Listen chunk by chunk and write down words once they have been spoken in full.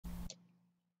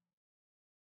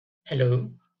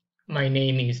Hello, my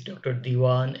name is Dr.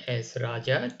 Diwan S.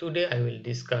 Raja. Today I will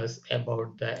discuss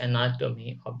about the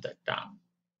anatomy of the tongue.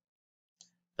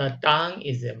 The tongue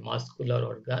is a muscular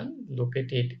organ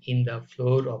located in the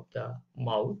floor of the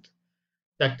mouth.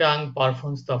 The tongue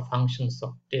performs the functions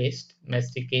of taste,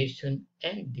 mastication,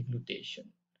 and deglutition.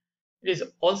 It is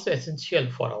also essential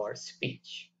for our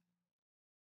speech.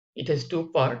 It has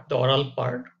two parts, the oral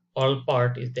part. Oral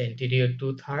part is the anterior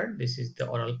two-third. This is the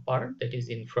oral part that is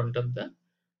in front of the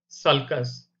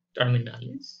sulcus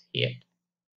terminalis here.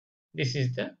 This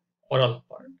is the oral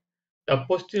part. The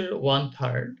posterior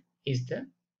one-third is the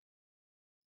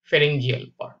pharyngeal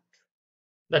part.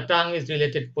 The tongue is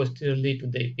related posteriorly to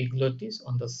the epiglottis.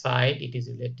 On the side, it is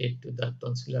related to the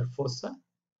tonsillar fossa.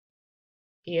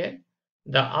 Here,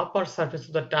 the upper surface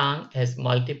of the tongue has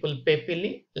multiple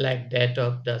papillae, like that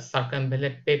of the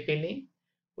circumvallate papillae.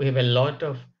 We have a lot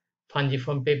of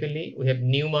fungiform papillae. We have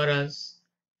numerous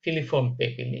filiform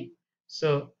papillae.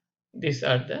 So, these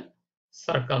are the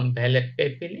circumvallate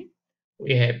papillae.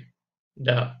 We have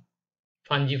the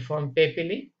fungiform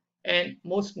papillae, and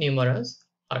most numerous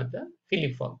are the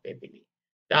filiform papillae.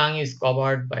 Tongue is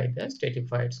covered by the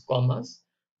stratified squamous,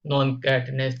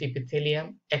 non-keratinized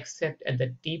epithelium, except at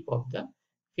the tip of the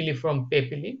filiform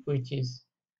papillae, which is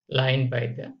lined by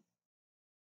the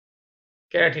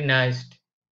keratinized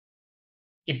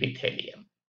epithelium.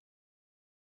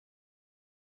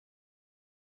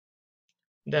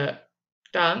 The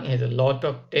tongue has a lot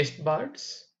of taste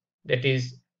buds, that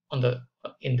is on the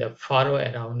in the furrow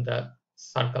around the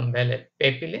circumvallate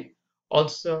papillae,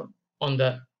 also on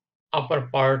the upper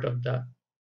part of the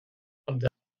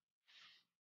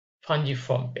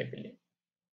fungiform papillae.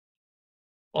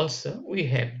 Also, we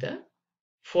have the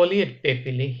foliate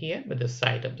papillae here by the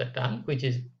side of the tongue, which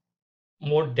is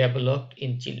more developed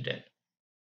in children.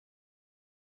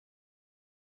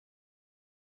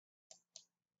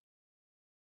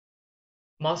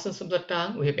 Muscles of the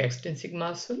tongue, we have extrinsic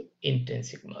muscle,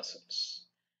 intrinsic muscles.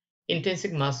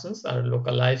 Intrinsic muscles are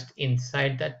localized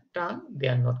inside the tongue. They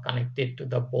are not connected to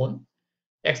the bone.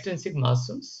 Extrinsic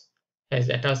muscles has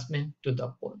attachment to the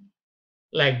bone,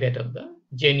 like that of the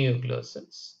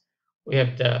genioglossus. We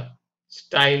have the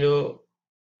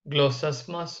styloglossus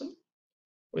muscle.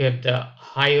 We have the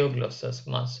hyoglossus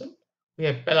muscle. We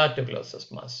have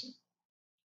palatoglossus muscle.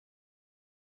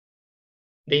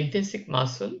 The intrinsic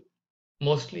muscle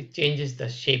mostly changes the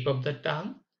shape of the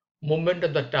tongue. Movement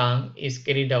of the tongue is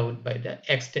carried out by the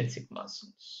extrinsic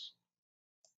muscles.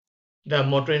 The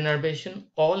motor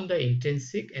innervation, all the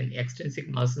intrinsic and extrinsic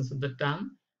muscles of the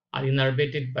tongue are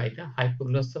innervated by the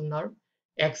hypoglossal nerve,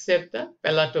 except the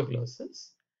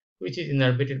palatoglossus, which is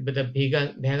innervated by the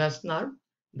vagus nerve,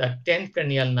 the 10th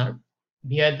cranial nerve,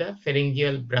 via the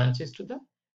pharyngeal branches to the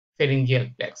pharyngeal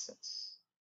plexus.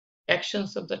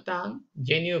 Actions of the tongue,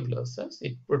 genioglossus,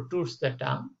 it protrudes the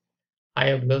tongue.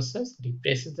 Hyoglossus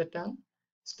depresses the tongue.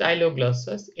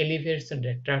 Styloglossus elevates and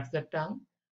retracts the tongue.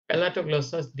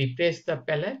 Palatoglossus depresses the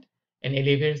palate and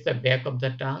elevates the back of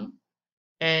the tongue.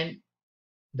 And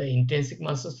the intrinsic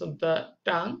muscles of the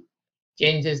tongue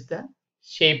changes the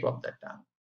shape of the tongue.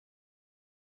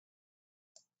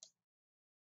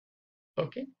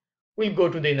 Okay, we'll go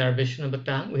to the innervation of the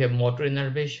tongue. We have motor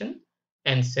innervation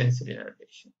and sensory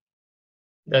innervation.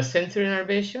 The sensory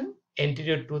innervation,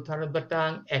 anterior two-thirds of the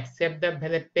tongue, except the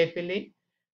velvet papillae,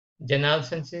 general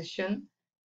sensation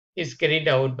is carried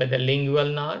out by the lingual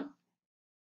nerve,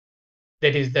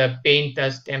 that is the pain,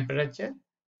 touch, temperature.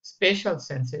 Spatial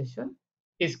sensation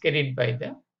is carried by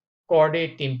the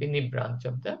chordae tympani branch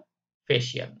of the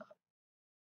facial nerve.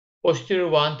 Posterior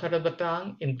one-third of the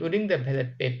tongue, including the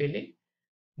velvet papillae,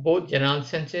 both general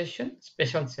sensation,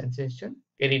 spatial sensation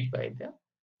carried by the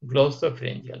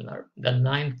glossopharyngeal nerve, the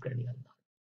ninth cranial nerve.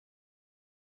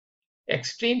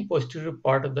 Extreme posterior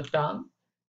part of the tongue,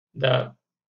 the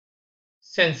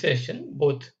sensation,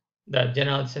 both the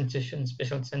general sensation,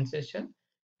 special sensation,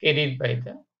 carried by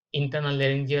the internal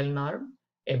laryngeal nerve,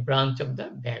 a branch of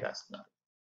the vagus nerve.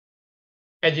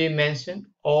 As we mentioned,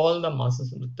 all the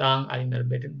muscles of the tongue are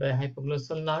innervated by the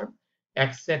hypoglossal nerve,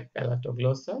 except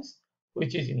palatoglossus,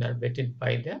 which is innervated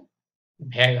by the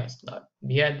vagus nerve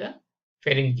via the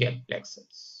pharyngeal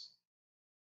plexus.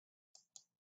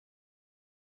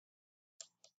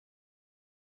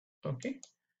 Okay.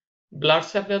 Blood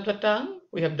supply of the tongue,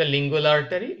 we have the lingual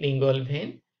artery, lingual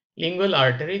vein. Lingual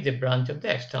artery is a branch of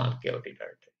the external carotid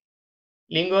artery.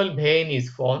 Lingual vein is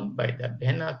formed by the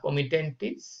vena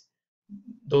comittantis.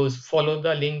 Those follow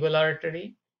the lingual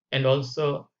artery, and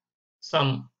also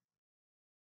some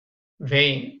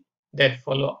vein that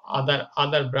follow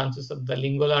other branches of the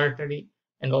lingual artery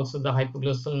and also the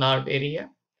hypoglossal nerve area.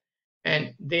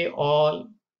 and they all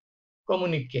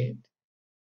communicate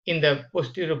in the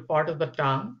posterior part of the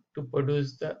tongue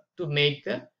to make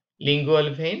the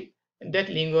lingual vein. And that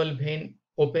lingual vein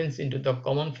opens into the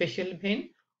common facial vein,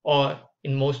 or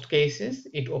in most cases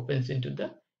it opens into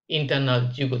the internal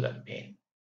jugular vein.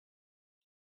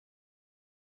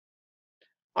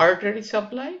 Artery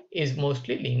supply is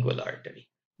mostly lingual artery,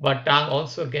 but tongue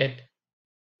also get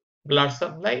blood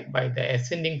supply by the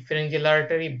ascending pharyngeal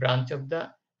artery, branch of the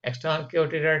external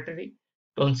carotid artery,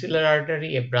 tonsillar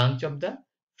artery, a branch of the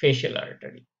facial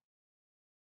artery.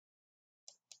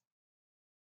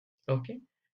 Okay.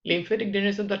 Lymphatic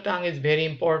drainage of the tongue is very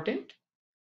important.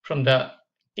 From the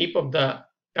tip of the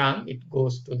tongue, it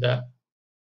goes to the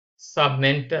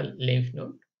submental lymph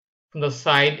node. From the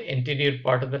side anterior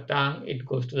part of the tongue, it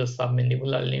goes to the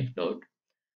submandibular lymph node.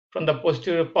 From the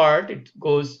posterior part, it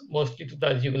goes mostly to the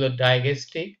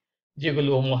jugulodigestic,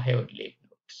 jugulo-omohyoid lymph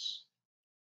nodes.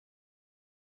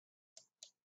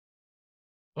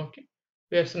 Okay.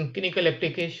 We have some clinical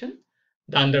application.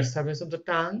 The undersurface of the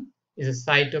tongue is a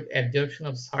site of absorption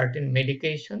of certain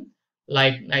medication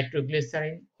like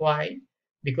nitroglycerin. Why?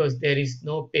 Because there is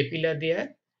no papilla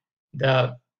there.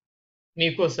 The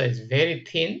mucosa is very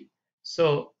thin,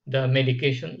 so the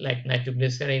medication like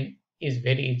nitroglycerin is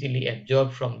very easily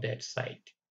absorbed from that site.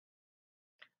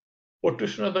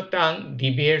 Protrusion of the tongue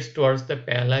deviates towards the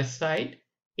paralyzed side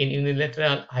in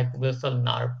unilateral hypoglossal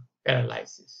nerve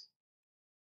paralysis.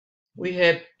 We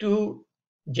have two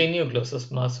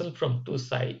genioglossus muscle from two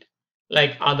sides.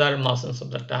 Like other muscles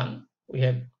of the tongue, we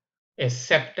have a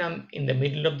septum in the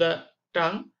middle of the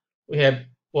tongue. We have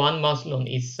one muscle on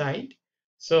each side.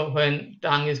 So when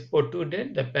tongue is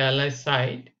protruded, the paralyzed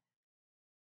side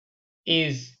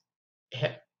is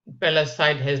paralyzed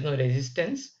side has no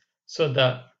resistance. So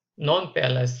the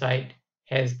non-paralyzed side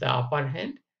has the upper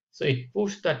hand. So it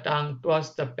pushes the tongue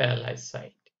towards the paralyzed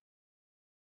side.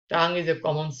 Tongue is a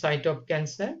common site of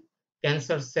cancer.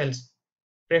 Cancer cells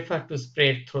prefer to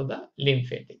spread through the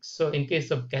lymphatics. So in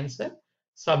case of cancer,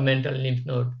 submental lymph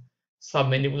node,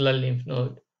 submandibular lymph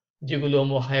node,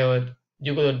 jugulo-omohyoid,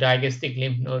 jugulodigestic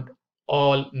lymph node,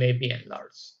 all may be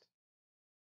enlarged.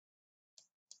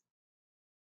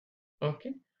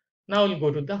 Okay. Now we'll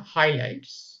go to the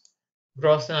highlights.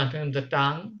 Gross anatomy of the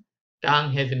tongue.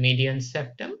 Tongue has a median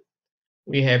septum.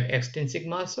 We have extrinsic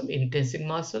muscle, intrinsic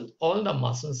muscle. All the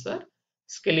muscles are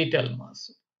skeletal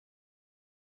muscle.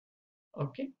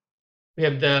 Okay. We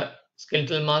have the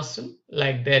skeletal muscle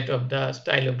like that of the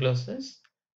styloglossus.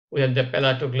 We have the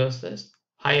palatoglossus,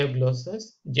 hyoglossus,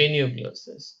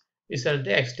 genioglossus. These are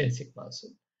the extrinsic muscle.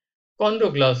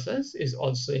 Chondroglossus is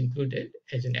also included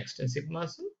as an extrinsic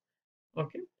muscle.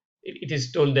 Okay. It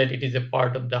is told that it is a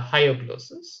part of the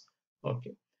hyoglossus.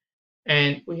 Okay.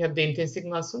 And we have the intrinsic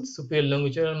muscle, superior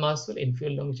longitudinal muscle,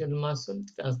 inferior longitudinal muscle,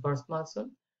 transverse muscle,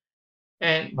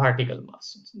 and vertical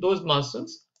muscles. Those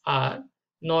muscles are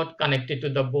not connected to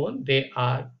the bone, they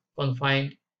are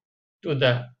confined to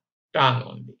the tongue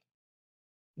only.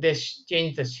 They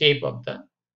change the shape of the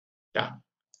tongue.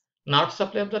 Nerve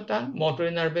supply of the tongue, motor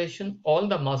innervation, all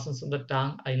the muscles of the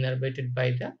tongue are innervated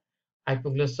by the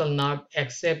hypoglossal nerve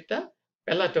except the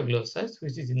palatoglossus,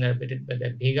 which is innervated by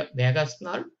the vagus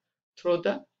nerve through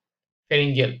the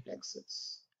pharyngeal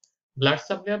plexus. Blood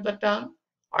supply of the tongue,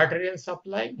 arterial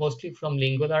supply mostly from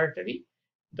lingual artery.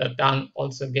 The tongue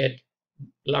also get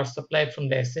blood supply from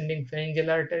the ascending pharyngeal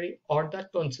artery or the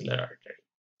tonsillar artery.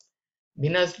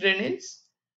 Venous drainage,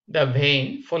 the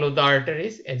vein follow the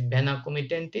arteries as vena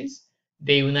comittantis.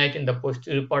 They unite in the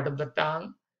posterior part of the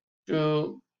tongue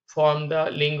to form the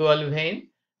lingual vein,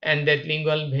 and that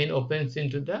lingual vein opens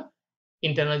into the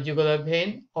internal jugular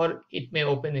vein, or it may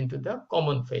open into the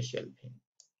common facial vein.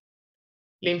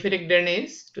 Lymphatic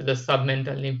drainage to the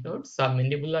submental lymph node,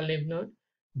 submandibular lymph node,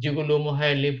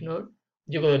 jugulo-omohyoid lymph node,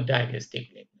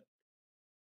 jugulodigestic lymph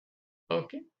node.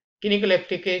 Okay. Clinical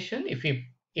application,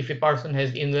 if a person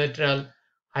has unilateral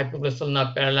hypoglossal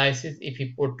nerve paralysis, if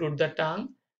he protrude the tongue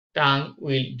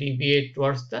will deviate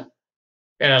towards the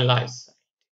paralyzed side.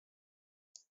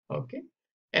 Okay.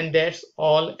 And that's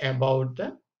all about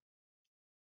the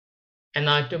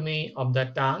anatomy of the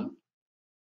tongue.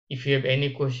 If you have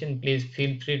any question, please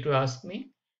feel free to ask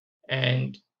me,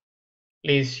 and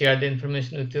please share the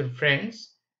information with your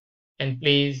friends, and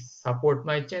please support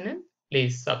my channel.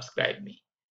 Please subscribe me,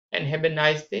 and have a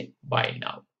nice day. Bye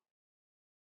now.